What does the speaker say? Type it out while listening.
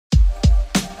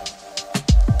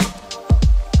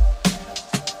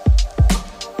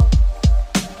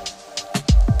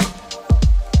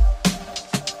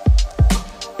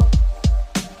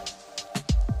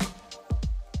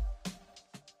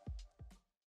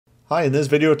Hi, in this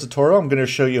video tutorial, I'm going to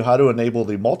show you how to enable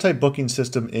the multi-booking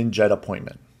system in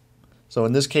JetAppointment. So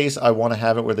in this case, I want to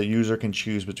have it where the user can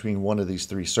choose between one of these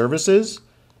three services,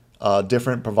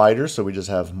 different providers. So we just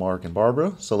have Mark and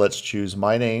Barbara. So let's choose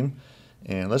my name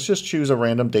and let's just choose a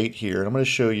random date here. And I'm going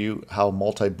to show you how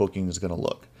multi-booking is going to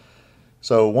look.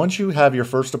 So once you have your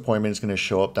first appointment, it's going to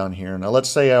show up down here. Now let's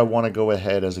say I want to go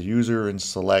ahead as a user and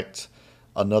select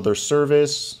another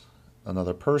service,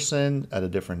 another person at a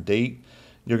different date.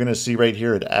 You're going to see right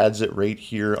here, it adds it right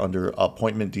here under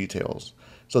appointment details.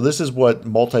 So this is what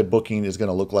multi-booking is going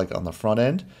to look like on the front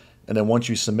end. And then once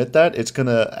you submit that, it's going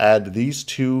to add these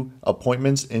two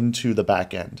appointments into the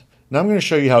back end. Now I'm going to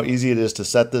show you how easy it is to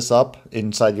set this up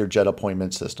inside your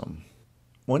JetAppointment system.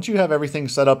 Once you have everything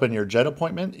set up in your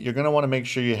JetAppointment, you're going to want to make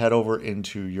sure you head over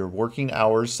into your working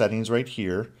hours settings right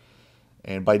here.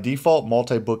 And by default,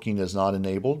 multi-booking is not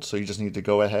enabled. So you just need to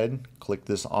go ahead, click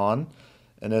this on.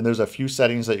 And then there's a few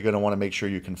settings that you're going to want to make sure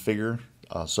you configure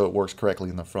so it works correctly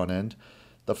in the front end.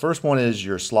 The first one is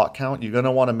your slot count. You're going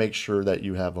to want to make sure that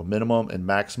you have a minimum and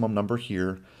maximum number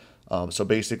here. So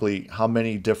basically, how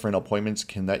many different appointments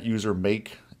can that user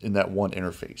make in that one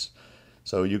interface?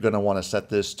 So you're going to want to set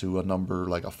this to a number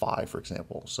like a 5, for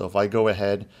example. So if I go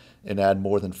ahead and add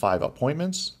more than 5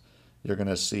 appointments, you're going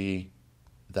to see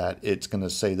that it's going to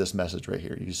say this message right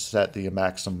here. You set the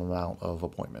maximum amount of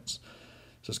appointments.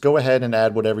 Just go ahead and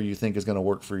add whatever you think is going to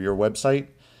work for your website.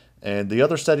 And the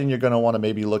other setting you're going to want to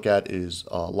maybe look at is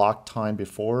lock time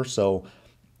before. So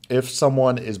if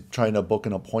someone is trying to book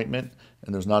an appointment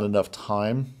and there's not enough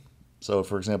time, so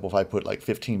for example, if I put like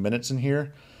 15 minutes in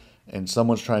here and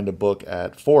someone's trying to book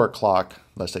at 4 o'clock,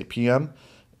 let's say PM,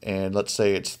 and let's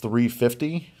say it's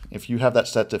 3:50, if you have that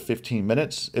set to 15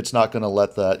 minutes, it's not going to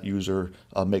let that user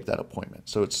make that appointment.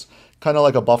 So it's kind of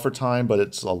like a buffer time, but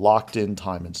it's a locked in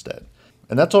time instead.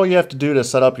 And that's all you have to do to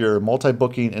set up your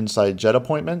multi-booking inside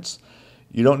JetAppointments.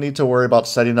 You don't need to worry about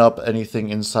setting up anything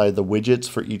inside the widgets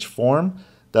for each form.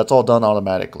 That's all done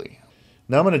automatically.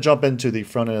 Now I'm going to jump into the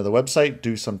front end of the website,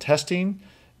 do some testing,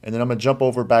 and then I'm going to jump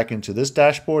over back into this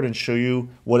dashboard and show you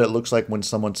what it looks like when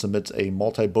someone submits a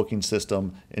multi-booking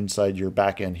system inside your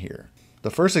back end here. The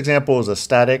first example is a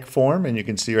static form, and you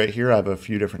can see right here I have a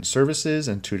few different services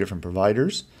and 2 different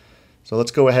providers. So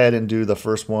let's go ahead and do the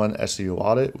first one, SEO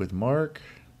audit with Mark,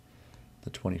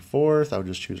 the 24th. I'll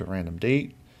just choose a random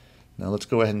date. Now let's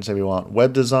go ahead and say we want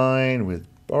web design with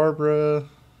Barbara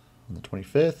on the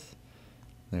 25th.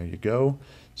 There you go.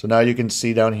 So now you can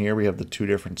see down here we have the 2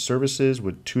 different services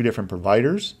with 2 different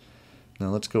providers. Now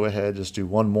let's go ahead, just do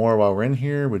one more while we're in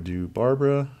here. We'll do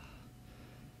Barbara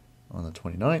on the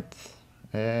 29th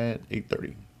at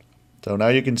 8:30. So now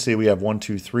you can see we have 1,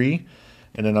 2, 3.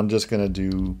 And then I'm just going to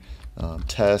do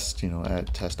test,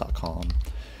 at test.com.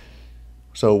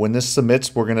 So when this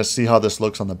submits, we're going to see how this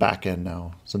looks on the back end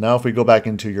now. So now if we go back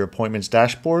into your appointments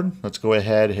dashboard, let's go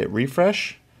ahead, hit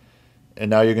refresh. And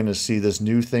now you're going to see this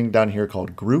new thing down here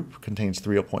called group, contains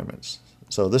 3 appointments.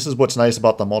 So this is what's nice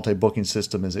about the multi-booking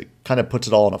system is it kind of puts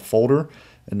it all in a folder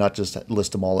and not just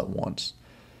list them all at once.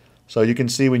 So you can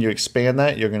see when you expand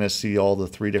that, you're going to see all the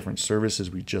 3 different services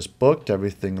we just booked.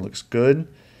 Everything looks good.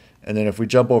 And then if we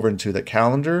jump over into the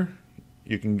calendar,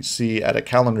 you can see at a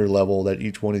calendar level that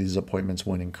each one of these appointments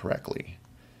went in correctly.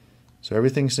 So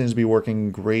everything seems to be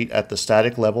working great at the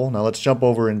static level. Now let's jump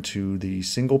over into the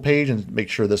single page and make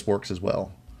sure this works as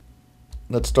well.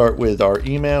 Let's start with our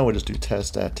email. We'll just do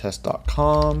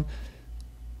test@test.com.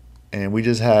 And we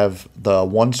just have the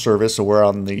one service. So we're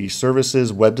on the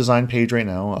services web design page right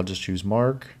now. I'll just choose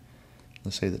Mark.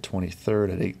 Let's say the 23rd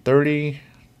at 8:30.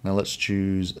 Now let's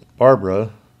choose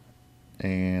Barbara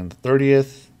and the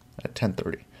 30th at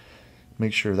 10:30.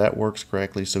 Make sure that works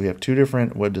correctly. So we have 2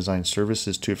 different web design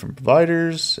services, 2 different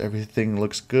providers. Everything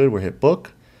looks good. We'll hit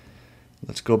book.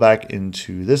 Let's go back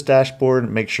into this dashboard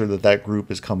and make sure that that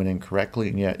group is coming in correctly.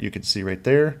 And yet you can see right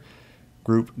there,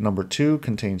 group number 2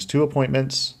 contains 2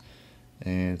 appointments.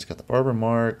 And it's got the Barbara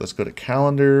Mark. Let's go to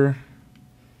calendar.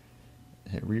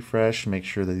 Hit refresh. Make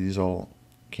sure that these all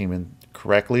came in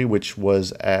correctly, which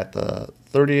was at the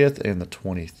 30th and the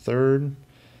 23rd.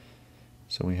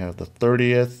 So we have the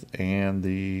 30th and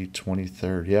the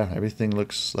 23rd. Yeah, everything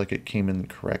looks like it came in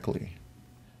correctly.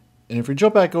 And if we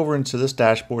jump back over into this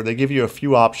dashboard, they give you a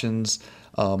few options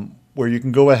where you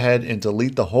can go ahead and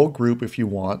delete the whole group if you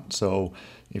want. So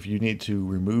if you need to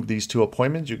remove these 2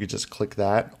 appointments, you could just click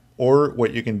that. Or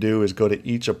what you can do is go to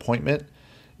each appointment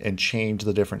and change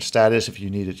the different status. If you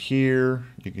need it here,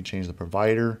 you can change the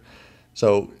provider.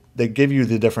 So they give you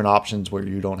the different options where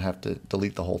you don't have to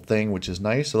delete the whole thing, which is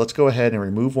nice. So let's go ahead and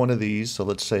remove one of these. So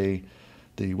let's say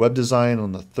the web design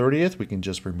on the 30th, we can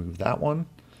just remove that one.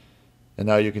 And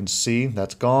now you can see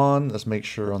that's gone. Let's make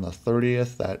sure on the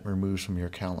 30th that removes from your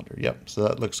calendar. Yep, so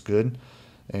that looks good.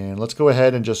 And let's go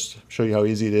ahead and just show you how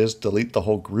easy it is. Delete the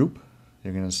whole group.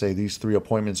 You're going to say these 3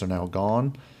 appointments are now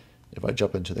gone. If I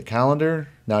jump into the calendar,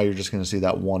 now you're just going to see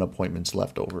that 1 appointment's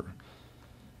left over.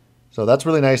 So that's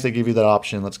really nice. They give you that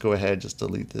option. Let's go ahead, just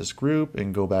delete this group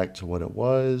and go back to what it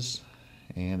was.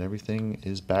 And everything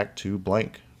is back to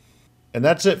blank. And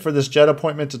that's it for this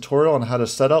JetAppointment tutorial on how to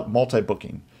set up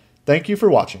multi-booking. Thank you for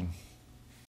watching.